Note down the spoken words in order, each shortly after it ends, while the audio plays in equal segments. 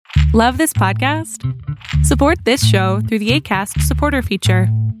Love this podcast? Support this show through the Acast supporter feature.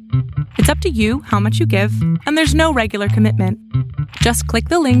 It's up to you how much you give, and there's no regular commitment. Just click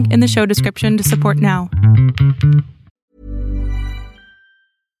the link in the show description to support now.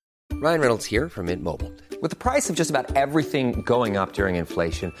 Ryan Reynolds here from Mint Mobile. With the price of just about everything going up during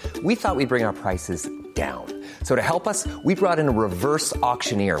inflation, we thought we'd bring our prices down. So to help us, we brought in a reverse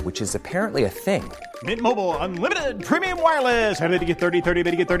auctioneer, which is apparently a thing. Mint Mobile Unlimited Premium Wireless. How to get 30, 30,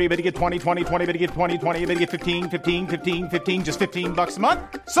 bit to get 30, bit to get 20, 20, 20, bit to get 20, 20, bit to get 15, 15, 15, 15, just $15 a month?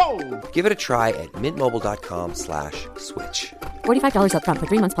 Sold! Give it a try at mintmobile.com/switch. $45 up front for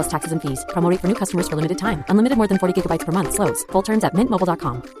 3 months plus taxes and fees. Promo rate for new customers for limited time. Unlimited more than 40 gigabytes per month. Slows full terms at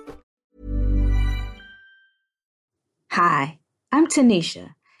mintmobile.com. Hi, I'm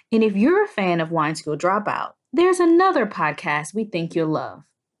Tanisha, and if you're a fan of Wine School Dropout, there's another podcast we think you'll love.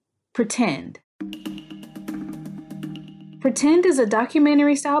 Pretend. Pretend is a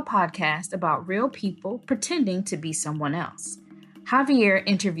documentary-style podcast about real people pretending to be someone else. Javier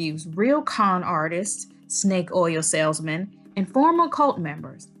interviews real con artists, snake oil salesmen, and former cult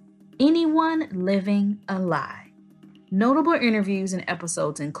members. Anyone living a lie. Notable interviews and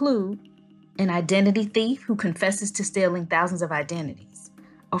episodes include an identity thief who confesses to stealing thousands of identities,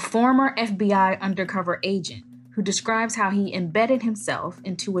 a former FBI undercover agent who describes how he embedded himself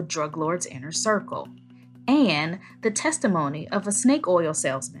into a drug lord's inner circle, and the testimony of a snake oil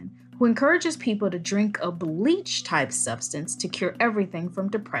salesman who encourages people to drink a bleach-type substance to cure everything from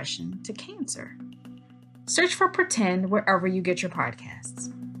depression to cancer. Search for Pretend wherever you get your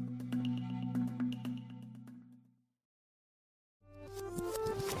podcasts.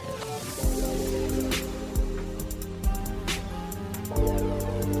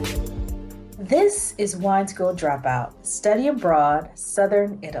 This is Wine School Dropout, Study Abroad,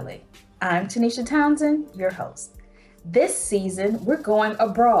 Southern Italy. I'm Tanisha Townsend, your host. This season, we're going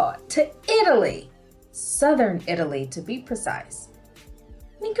abroad to Italy, Southern Italy to be precise.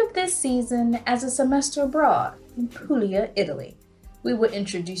 Think of this season as a semester abroad in Puglia, Italy. We will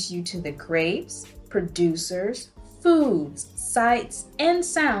introduce you to the grapes, producers, foods, sights, and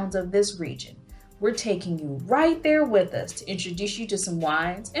sounds of this region. We're taking you right there with us to introduce you to some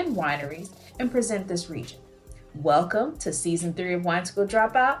wines and wineries and present this region. Welcome to Season 3 of Wine School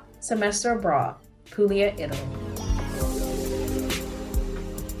Dropout, Semester Abroad, Puglia, Italy.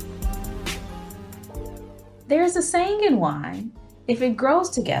 There's a saying in wine, if it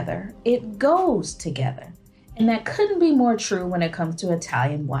grows together, it goes together. And that couldn't be more true when it comes to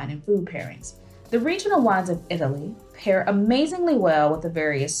Italian wine and food pairings. The regional wines of Italy pair amazingly well with the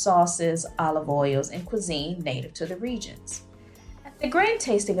various sauces, olive oils, and cuisine native to the regions. At the grand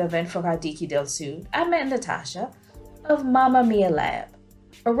tasting event for Radicchi del Sud, I met Natasha of Mamma Mia Lab.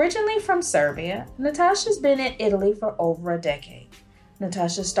 Originally from Serbia, Natasha's been in Italy for over a decade.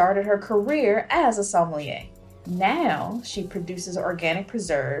 Natasha started her career as a sommelier. Now, she produces organic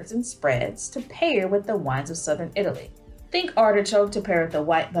preserves and spreads to pair with the wines of southern Italy. Think artichoke to pair with the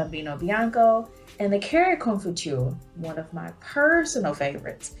white Bambino Bianco, and the carrot confiture, one of my personal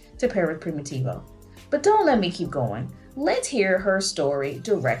favorites, to pair with Primitivo. But don't let me keep going. Let's hear her story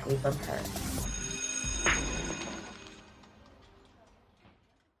directly from her.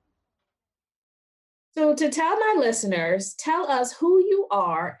 So to tell my listeners, tell us who you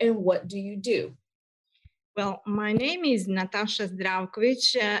are and what do you do? Well, my name is Natasha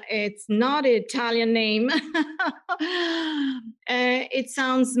Zdravkovic. It's not an Italian name. It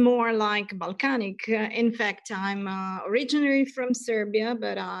sounds more like Balkanic. In fact, I'm originally from Serbia,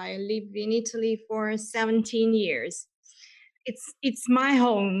 but I lived in Italy for 17 years. It's my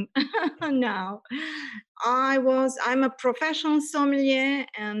home now. I'm a professional sommelier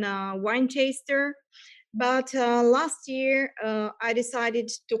and a wine taster. But last year, I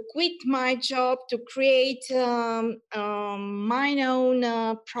decided to quit my job to create my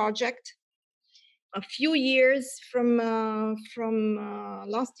own project. A few years from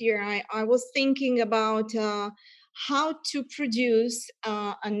last year, I was thinking about how to produce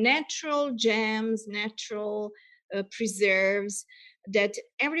a natural jams, natural preserves that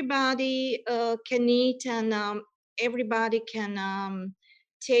everybody can eat and everybody can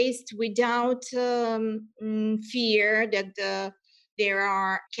taste without fear that there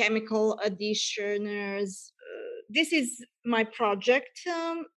are chemical additioners. This is my project.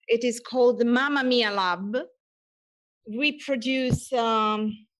 It is called the Mamma Mia Lab. We produce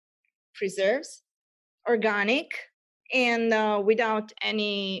preserves, organic, and without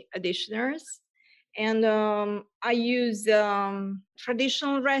any additioners. And I use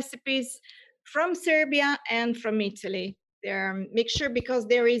traditional recipes from Serbia and from Italy. They're a mixture because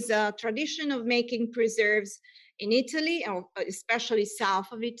there is a tradition of making preserves in Italy, or especially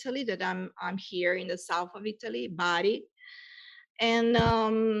south of Italy, that I'm here in the south of Italy, Bari. And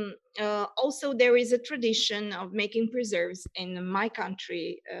also there is a tradition of making preserves in my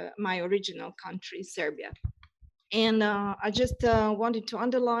country, my original country, Serbia. And I just wanted to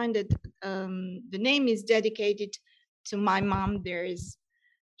underline that the name is dedicated to my mom.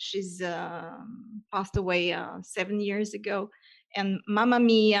 She's passed away 7 years ago. And Mamma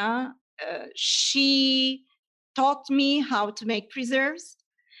Mia, she taught me how to make preserves.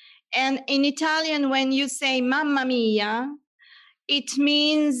 And in Italian, when you say Mamma Mia, it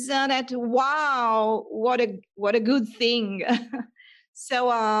means that, wow, what a good thing. So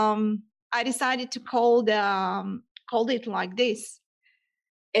I decided to call it like this.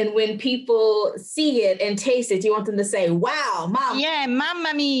 And when people see it and taste it, you want them to say, wow, Mom. Yeah,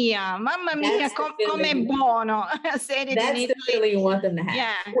 mamma mia, come buono. Said it That's the feeling you want them to have.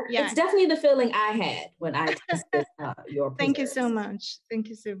 Yeah. It's definitely the feeling I had when I tasted your preserves. Thank you so much. Thank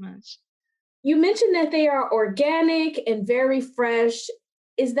you so much. You mentioned that they are organic and very fresh.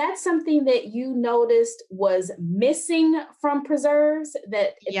 Is that something that you noticed was missing from preserves?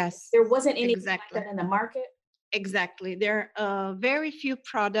 That yes, there wasn't any exactly. like that in the market? Exactly. There are very few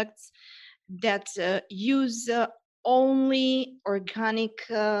products that use only organic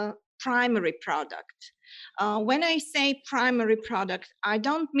primary product. When I say primary product, I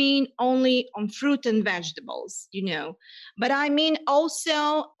don't mean only on fruit and vegetables, but I mean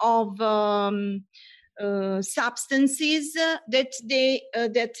also of substances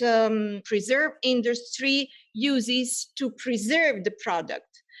that preserve industry uses to preserve the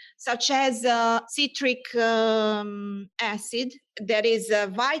product, such as citric acid, that is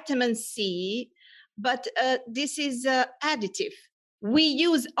vitamin C, but this is additive. We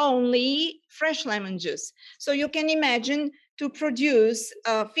use only fresh lemon juice. So you can imagine, to produce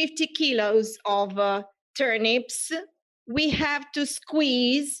 50 kilos of turnips, we have to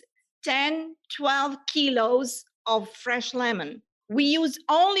squeeze 10, 12 kilos of fresh lemon. We use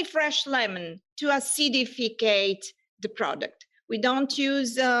only fresh lemon to acidificate the product. We don't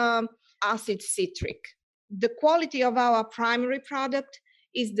use acid citric. The quality of our primary product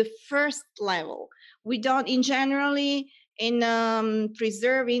is the first level. We don't, in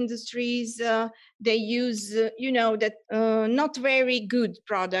preserve industries, they use, not very good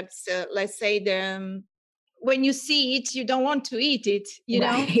products. Let's say when you see it, you don't want to eat it,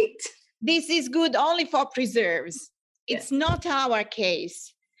 right. know? This is good only for preserves. Yes. It's not our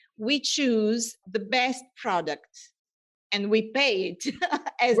case. We choose the best product, and we pay it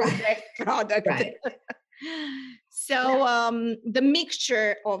as right. the best product. Right. So the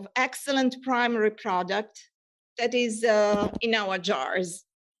mixture of excellent primary product that is in our jars,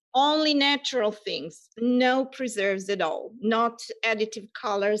 only natural things, no preserves at all, not additive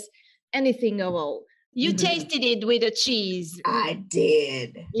colors, anything at all. You tasted it with a cheese. I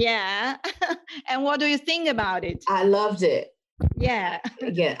did. Yeah. And what do you think about it? I loved it. Yeah.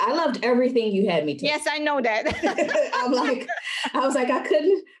 Yeah, I loved everything you had me taste. Yes, I know that. I was like, I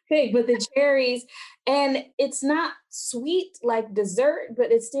couldn't pick, but the cherries, and it's not sweet like dessert,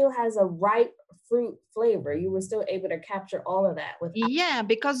 but it still has a ripe fruit flavor. You were still able to capture all of that with. Yeah,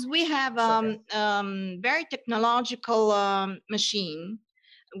 because we have very technological machine.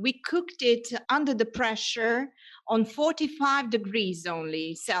 We cooked it under the pressure on 45 degrees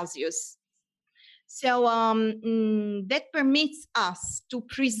only Celsius. So that permits us to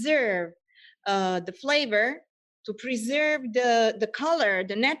preserve the flavor, to preserve the color,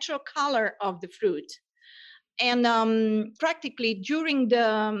 the natural color of the fruit. And practically during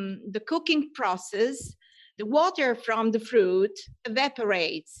the cooking process, the water from the fruit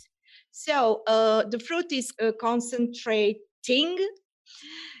evaporates. So the fruit is concentrating.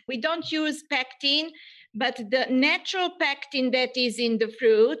 We don't use pectin, but the natural pectin that is in the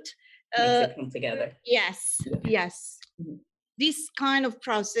fruit makes it come together. Yes. Mm-hmm. This kind of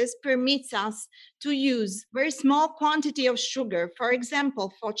process permits us to use very small quantity of sugar. For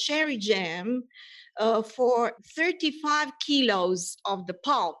example, for cherry jam, for 35 kilos of the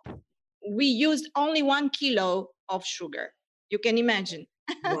pulp, we used only 1 kilo of sugar. You can imagine.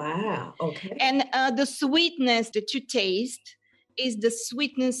 Wow. Okay. And the sweetness that you taste is the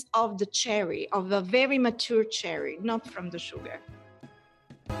sweetness of the cherry, of a very mature cherry, not from the sugar.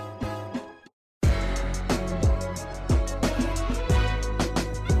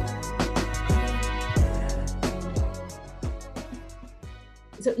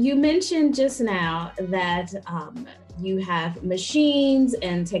 So you mentioned just now that you have machines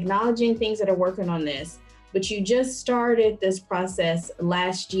and technology and things that are working on this, but you just started this process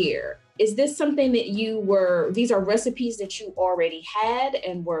last year. Is this something that these are recipes that you already had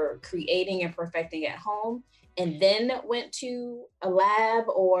and were creating and perfecting at home? and then went to a lab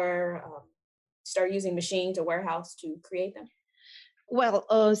or start using machines or warehouse to create them?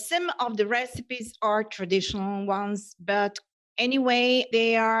 Well, some of the recipes are traditional ones, but anyway,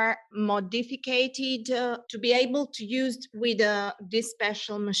 they are modified to be able to use with this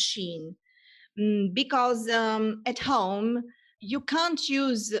special machine. Because at home, you can't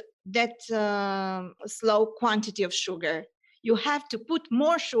use that slow quantity of sugar. You have to put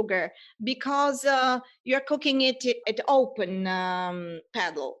more sugar because you're cooking it at open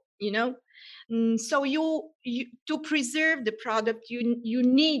paddle, you know. So you to preserve the product, you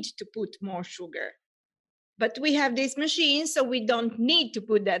need to put more sugar. But we have this machine, so we don't need to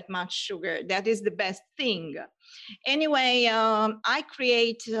put that much sugar. That is the best thing. Anyway, I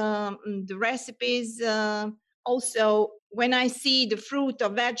create the recipes also when I see the fruit or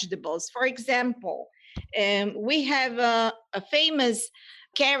vegetables. For example, we have a famous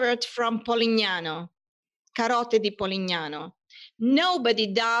carrot from Polignano, Carote di Polignano. Nobody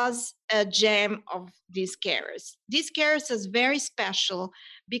does a jam of these carrots. These carrots are very special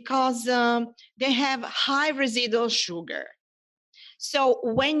because they have high residual sugar. So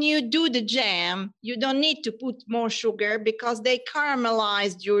when you do the jam, you don't need to put more sugar because they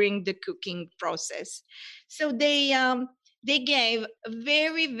caramelize during the cooking process. So they gave a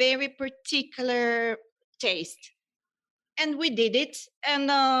very, very particular taste. And we did it,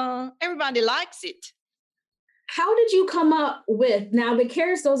 and everybody likes it. How did you come up with, now the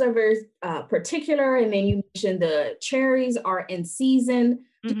carrots, those are very particular, and then you mentioned the cherries are in season.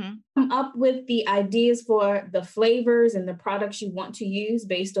 Did you come up with the ideas for the flavors and the products you want to use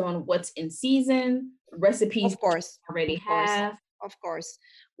based on what's in season, recipes of course, you already have? Of course.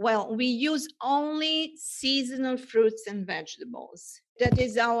 Well, we use only seasonal fruits and vegetables. That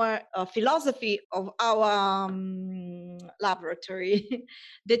is our philosophy of our laboratory.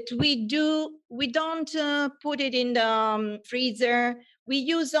 That we don't put it in the freezer. We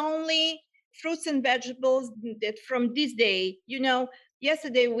use only fruits and vegetables that from this day. You know,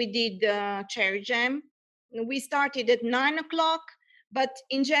 yesterday we did cherry jam. We started at 9:00. But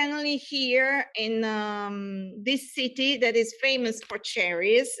in generally here in this city that is famous for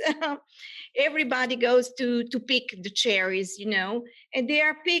cherries, everybody goes to pick the cherries, you know, and they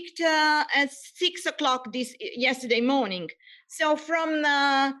are picked at 6:00 yesterday morning. So from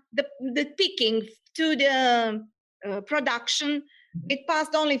the picking to the production, it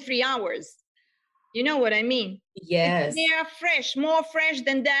passed only 3 hours. You know what I mean? Yes. They are fresh, more fresh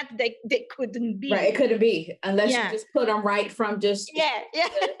than that. They couldn't be. Right, it couldn't be unless you just put them right from just the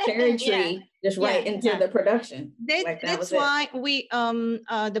cherry tree, just right into the production. That's why we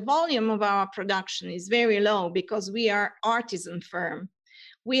the volume of our production is very low because we are artisan firm.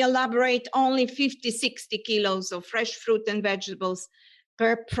 We elaborate only 50, 60 kilos of fresh fruit and vegetables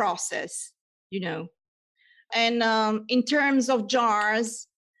per process, you know. And in terms of jars,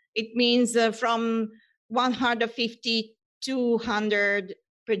 it means from 150 to 200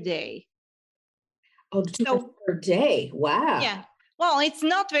 per day. Oh, 200 per day. Wow. Yeah. Well, it's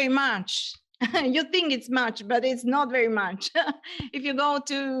not very much. You think it's much, but it's not very much. If you go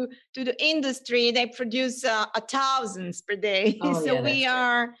to the industry, they produce thousands per day. Oh, so we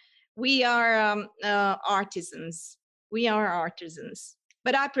are artisans. We are artisans.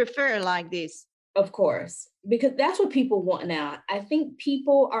 But I prefer like this. Of course, because that's what people want now. I think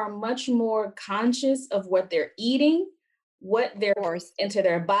people are much more conscious of what they're eating, what they're into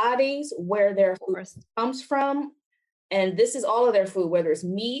their bodies, where their food comes from. And this is all of their food, whether it's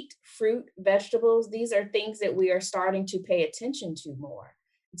meat, fruit, vegetables. These are things that we are starting to pay attention to more.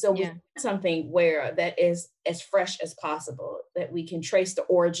 So we want something where that is as fresh as possible, that we can trace the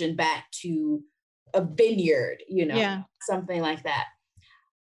origin back to a vineyard, you know, something like that.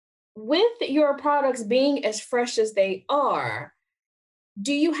 With your products being as fresh as they are,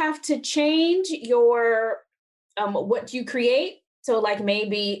 do you have to change your what you create? So like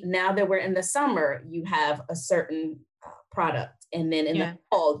maybe now that we're in the summer, you have a certain product, and then in the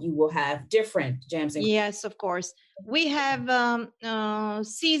fall, you will have different jams. Yes, of course. We have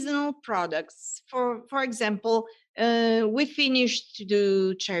seasonal products. For example, we finished to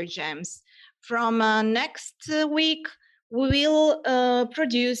do cherry jams. From next week, we will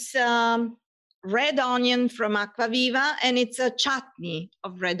produce red onion from Acquaviva, and it's a chutney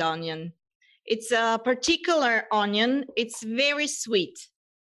of red onion. It's a particular onion. It's very sweet.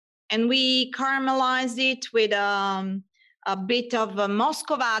 And we caramelize it with a bit of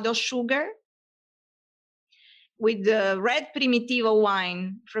Muscovado sugar, with the red Primitivo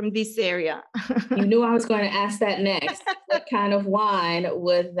wine from this area. You knew I was going to ask that next. What kind of wine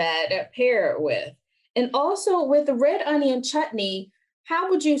would that pair with? And also with the red onion chutney, How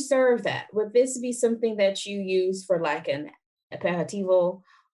would you serve that? Would this be something that you use for like an aperitivo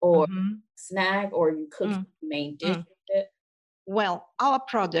or snack, or you cook the main dish with it? Well, our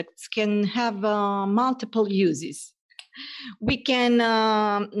products can have multiple uses. We can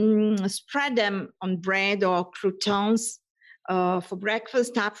spread them on bread or croutons for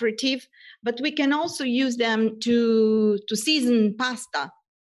breakfast, aperitif, but we can also use them to season pasta.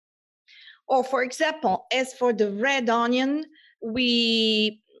 Or, for example, as for the red onion,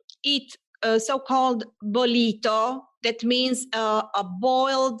 we eat so-called bollito. That means a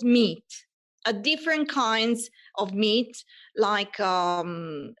boiled meat, different kinds of meat, like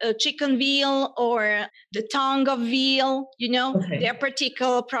chicken veal or the tongue of veal. There are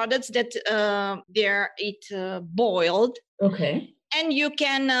particular products that they're boiled. Okay. And you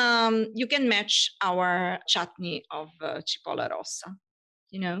can match our chutney of cipolla rossa.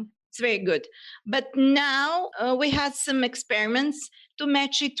 It's very good. But now we had some experiments to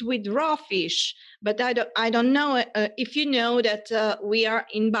match it with raw fish. But I don't know if you know that we are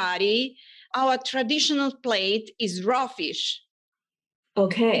in Bari. Our traditional plate is raw fish.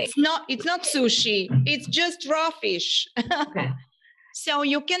 Okay. It's not sushi. It's just raw fish. Okay. So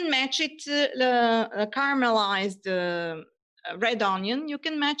you can match it, caramelized red onion. You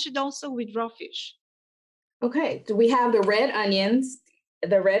can match it also with raw fish. Okay. So we have the red onions,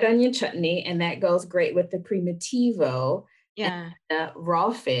 the red onion chutney, and that goes great with the primitivo. Yeah. And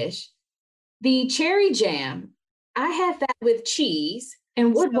raw fish. The cherry jam, I had that with cheese.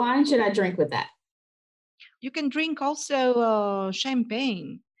 And what wine should I drink with that? You can drink also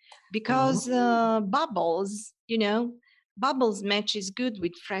champagne, because bubbles, bubbles matches good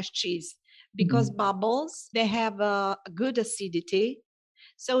with fresh cheese, because bubbles, they have a good acidity.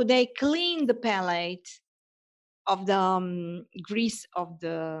 So they clean the palate of the grease of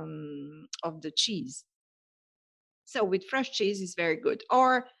the cheese. So with fresh cheese is very good.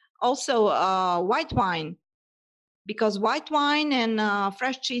 Or also white wine, because white wine and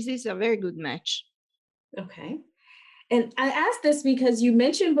fresh cheeses are a very good match. Okay. And I asked this because you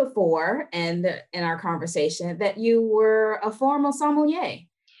mentioned before in our conversation that you were a formal sommelier.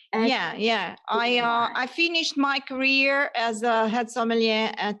 Yeah. I finished my career as a head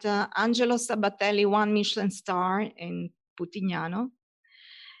sommelier at Angelo Sabatelli 1 Michelin star in Putignano.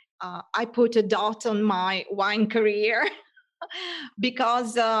 I put a dot on my wine career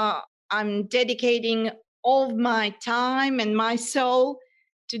because I'm dedicating all my time and my soul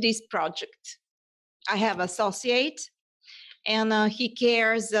to this project. I have an associate, and he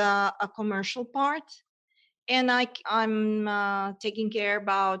cares a commercial part. And I'm taking care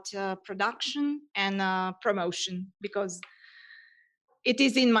about production and promotion, because it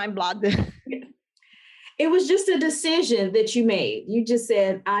is in my blood. It was just a decision that you made. You just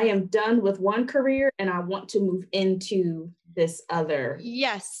said, I am done with one career and I want to move into this other.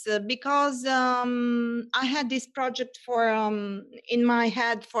 Yes, because I had this project in my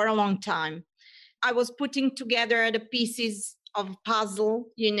head for a long time. I was putting together the pieces of puzzle,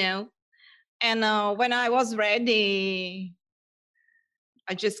 and when I was ready,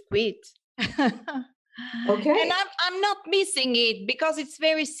 I just quit. Okay. And I'm not missing it, because it's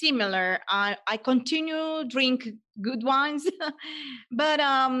very similar. I continue drink good wines, but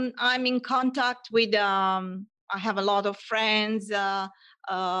I'm in contact with. I have a lot of friends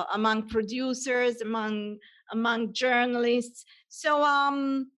among producers, among journalists. So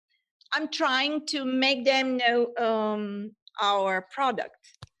I'm trying to make them know our product.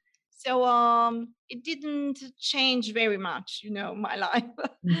 So it didn't change very much, my life,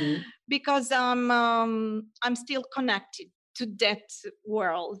 because I'm still connected to that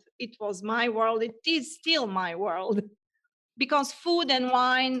world. It was my world. It is still my world, because food and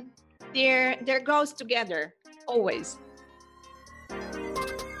wine, there goes together always.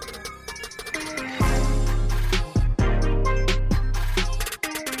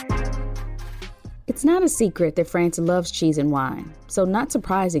 It's not a secret that France loves cheese and wine, so not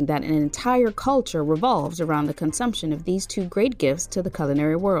surprising that an entire culture revolves around the consumption of these two great gifts to the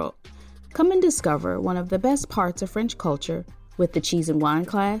culinary world. Come and discover one of the best parts of French culture with the cheese and wine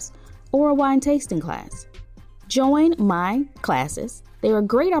class or a wine tasting class. Join my classes. They're a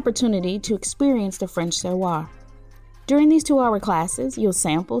great opportunity to experience the French terroir. During these 2-hour classes, you'll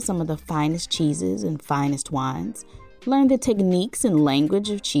sample some of the finest cheeses and finest wines, learn the techniques and language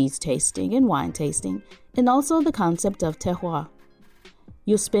of cheese tasting and wine tasting, and also the concept of terroir.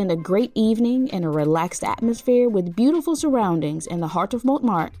 You'll spend a great evening in a relaxed atmosphere with beautiful surroundings in the heart of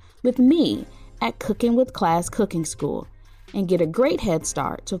Montmartre with me at Cooking with Class Cooking School, and get a great head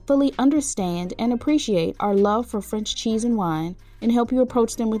start to fully understand and appreciate our love for French cheese and wine and help you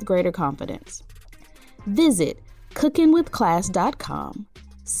approach them with greater confidence. Visit cookingwithclass.com,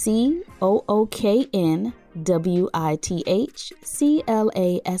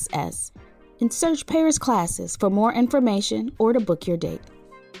 COOKNWITHCLASS, and search Paris Classes for more information or to book your date.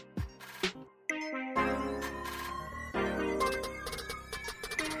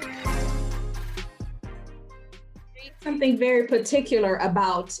 Something very particular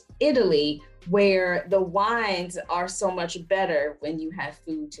about Italy, where the wines are so much better when you have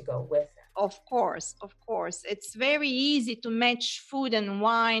food to go with them. Of course. It's very easy to match food and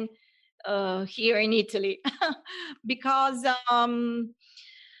wine here in Italy because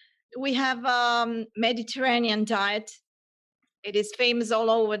we have Mediterranean diet. It is famous all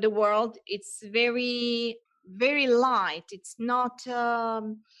over the world. It's very, very light. It's not,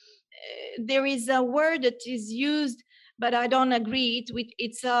 there is a word that is used, but I don't agree with.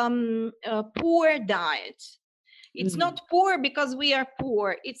 It's a poor diet. It's not poor because we are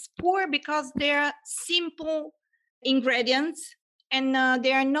poor. It's poor because there are simple ingredients and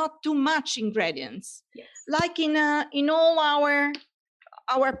there are not too much ingredients. Yes. Like in all our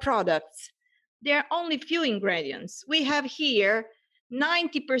products, there are only few ingredients. We have here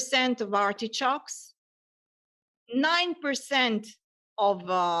 90% of artichokes, 9%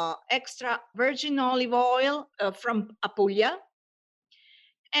 of extra virgin olive oil from Apulia,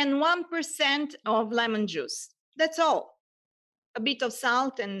 and 1% of lemon juice. That's all. A bit of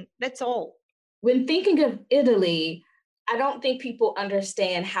salt, and that's all. When thinking of Italy, I don't think people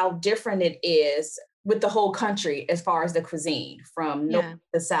understand how different it is with the whole country as far as the cuisine, from north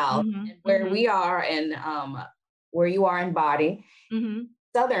to south, and where we are and where you are in Bari,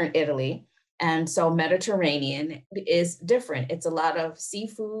 southern Italy. And so Mediterranean is different. It's a lot of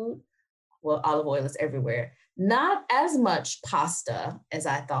seafood. Well, olive oil is everywhere. Not as much pasta as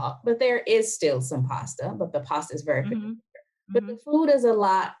I thought, but there is still some pasta, but the pasta is very particular. But the food is a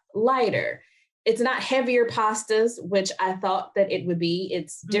lot lighter. It's not heavier pastas, which I thought that it would be.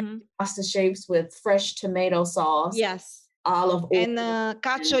 It's different pasta shapes with fresh tomato sauce. Yes. Olive oil. And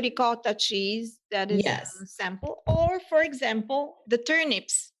cacio ricotta cheese, that is a sample. Or, for example, the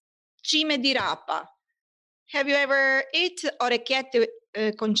turnips, cime di rapa. Have you ever eaten orecchiette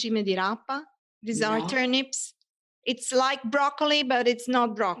con cime di rapa? These are turnips. It's like broccoli, but it's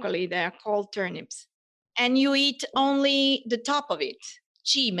not broccoli. They are called turnips. And you eat only the top of it,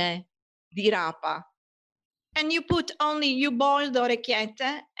 cime di rapa. And you boil the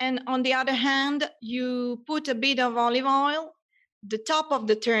orecchiette, and on the other hand, you put a bit of olive oil, the top of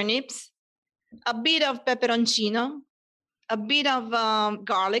the turnips, a bit of peperoncino, a bit of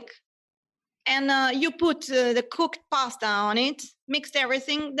garlic, and you put the cooked pasta on it, mixed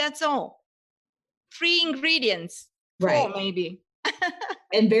everything, that's all. 3 ingredients, 4 maybe.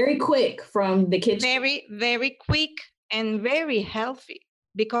 And very quick from the kitchen. Very, very quick and very healthy,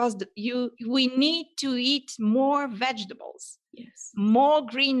 because we need to eat more vegetables, more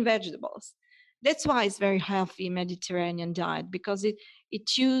green vegetables. That's why it's very healthy Mediterranean diet, because it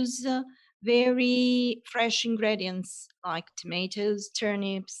uses very fresh ingredients like tomatoes,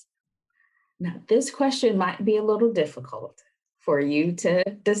 turnips. Now, this question might be a little difficult for you to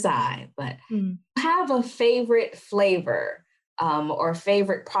decide, but have a favorite flavor or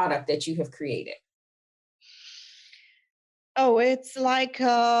favorite product that you have created? Oh, it's like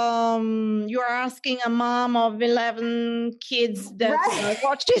you're asking a mom of 11 kids that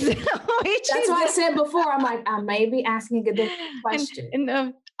watches. That's why I said before, I'm like, I may be asking a different question.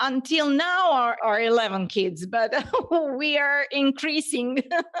 And until now are 11 kids, but we are increasing.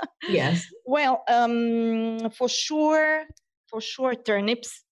 Yes. Well, for sure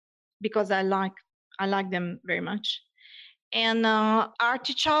turnips, because I like them very much. And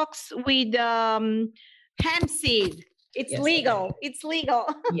artichokes with hemp seed. It's legal. Okay. It's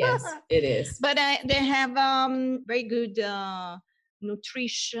legal. Yes, it is. But they have very good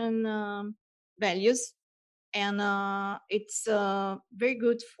nutrition values, and it's very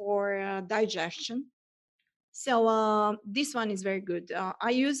good for digestion. So this one is very good.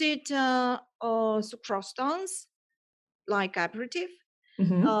 I use it sucrostones, like aperitif,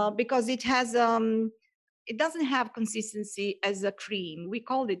 because it has it doesn't have consistency as a cream. We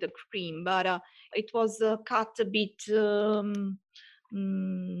called it a cream, but it was cut a bit,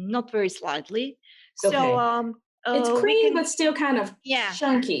 not very slightly. Okay. So it's cream, but still kind of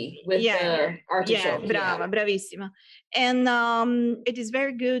chunky with the artichoke. Brava, bravissima. And it is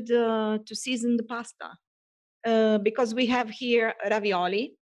very good to season the pasta, because we have here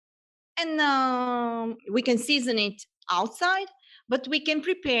ravioli, and we can season it outside, but we can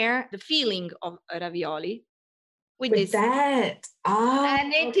prepare the filling of ravioli with this. That.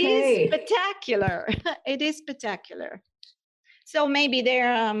 And it is spectacular. It is spectacular. So maybe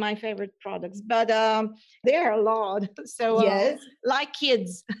they're my favorite products, but there are a lot. So Yes. like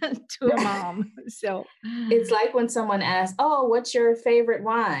kids to a mom. So It's like when someone asks, "Oh, what's your favorite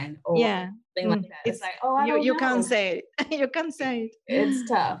wine?" Or something like that. It's like, "Oh, I don't you know." can't say it. You can't say it. It's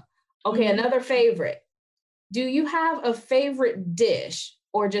tough. Okay, another favorite. Do you have a favorite dish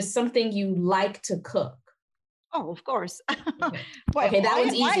or just something you like to cook? Oh, of course. Okay, Well, okay, that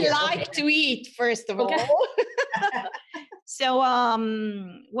one's easier. I like to eat, first of Okay. all. So,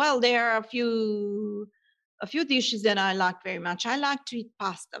 well, there are a few dishes that I like very much. I like to eat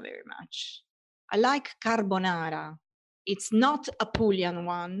pasta very much. I like carbonara. It's not a Apulian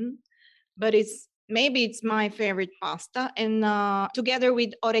one, but it's my favorite pasta. And together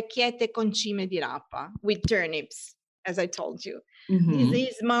with orecchiette con cime di rapa, with turnips, as I told you. Mhm. This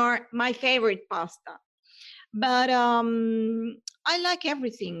is my favorite pasta. But I like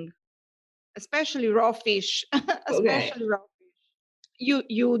everything, especially raw fish. Especially raw fish.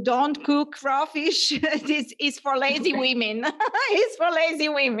 You don't cook raw fish. This is for lazy women. It's for lazy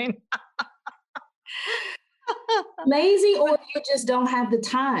women. Lazy, or you just don't have the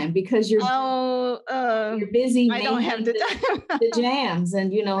time because you're busy. I don't have the time. The jams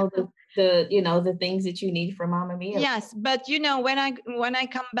and the things that you need for Mamma Mia. Yes, but when I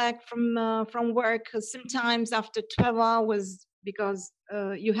come back from work, sometimes after 12 hours, because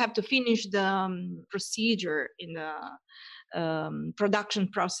you have to finish the procedure in the production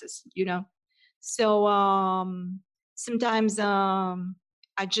process, So sometimes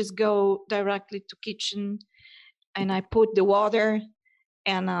I just go directly to kitchen and I put the water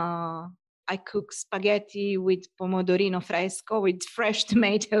and I cook spaghetti with pomodorino fresco, with fresh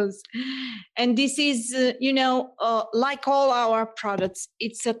tomatoes. And this is, like all our products,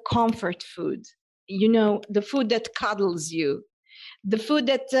 it's a comfort food. The food that cuddles you, the food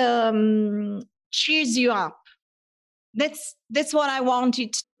that cheers you up. That's what I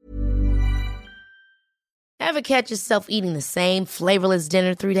wanted. Ever catch yourself eating the same flavorless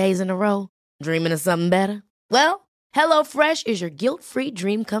dinner 3 days in a row? Dreaming of something better? Well, HelloFresh is your guilt-free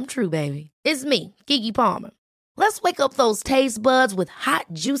dream come true, baby. It's me, Keke Palmer. Let's wake up those taste buds with hot,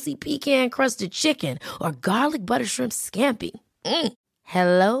 juicy pecan-crusted chicken or garlic butter shrimp scampi.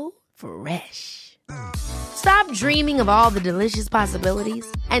 Hello Fresh. Stop dreaming of all the delicious possibilities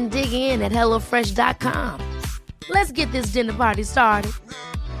and dig in at HelloFresh.com. Let's get this dinner party started.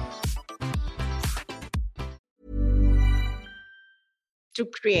 To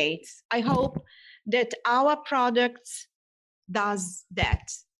create. I hope that our products does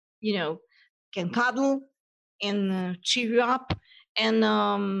that, can cuddle and cheer you up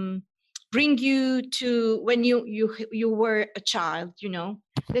and bring you to when you were a child,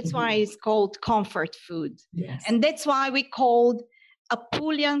 That's why it's called comfort food. Yes. And that's why we called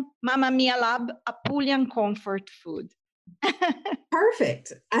Apulian Mamma Mia Lab Apulian comfort food.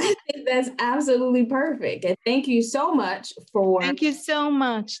 Perfect. I think that's absolutely perfect. And thank you so much for Thank you so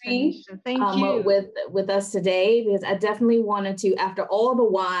much, Tanisha. Thank you. With us today, because I definitely wanted to, after all the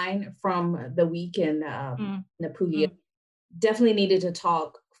wine from the week in Puglia, definitely needed to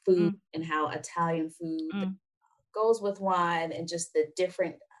talk food and how Italian food goes with wine and just the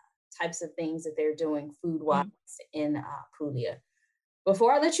different types of things that they're doing food-wise in Puglia.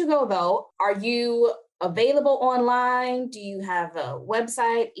 Before I let you go, though, are you available online? Do you have a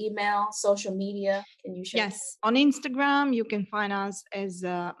website, email, social media? Can you share? Yes, on Instagram, you can find us as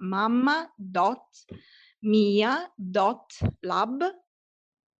mamma.mia.lab.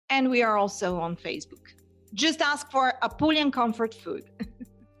 And we are also on Facebook. Just ask for Apulian comfort food.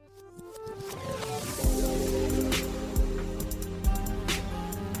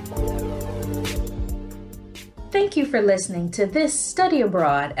 Thank you for listening to this Study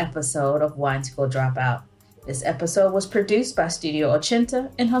Abroad episode of Wine School Dropout. This episode was produced by Studio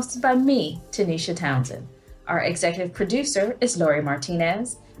Ochenta and hosted by me, Tanisha Townsend. Our executive producer is Lori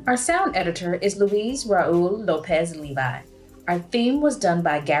Martinez. Our sound editor is Luis Raul Lopez Levi. Our theme was done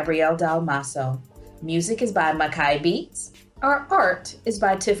by Gabrielle Dalmaso. Music is by Makai Beats. Our art is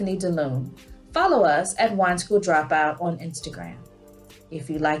by Tiffany DeLune. Follow us at Wine School Dropout on Instagram. If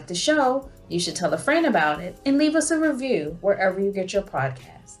you like the show, you should tell a friend about it and leave us a review wherever you get your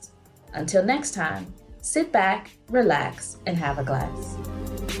podcasts. Until next time, sit back, relax, and have a glass.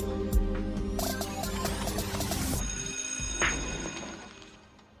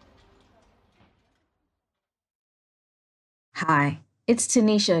 Hi, it's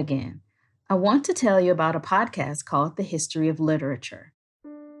Tanisha again. I want to tell you about a podcast called The History of Literature.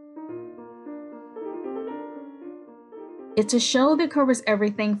 It's a show that covers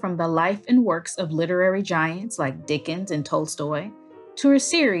everything from the life and works of literary giants like Dickens and Tolstoy to a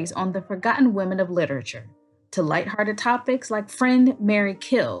series on the forgotten women of literature, to lighthearted topics like Friend, Marry,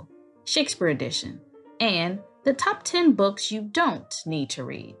 Kill, Shakespeare Edition, and the top 10 books you don't need to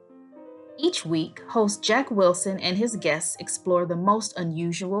read. Each week, host Jack Wilson and his guests explore the most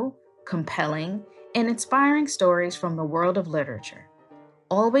unusual, compelling, and inspiring stories from the world of literature.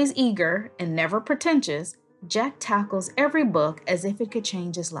 Always eager and never pretentious, Jack tackles every book as if it could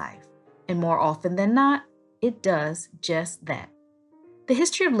change his life. And more often than not, it does just that. The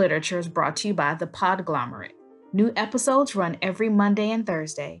History of Literature is brought to you by The Podglomerate. New episodes run every Monday and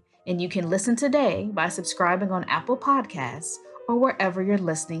Thursday, and you can listen today by subscribing on Apple Podcasts or wherever you're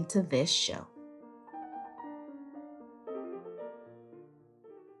listening to this show.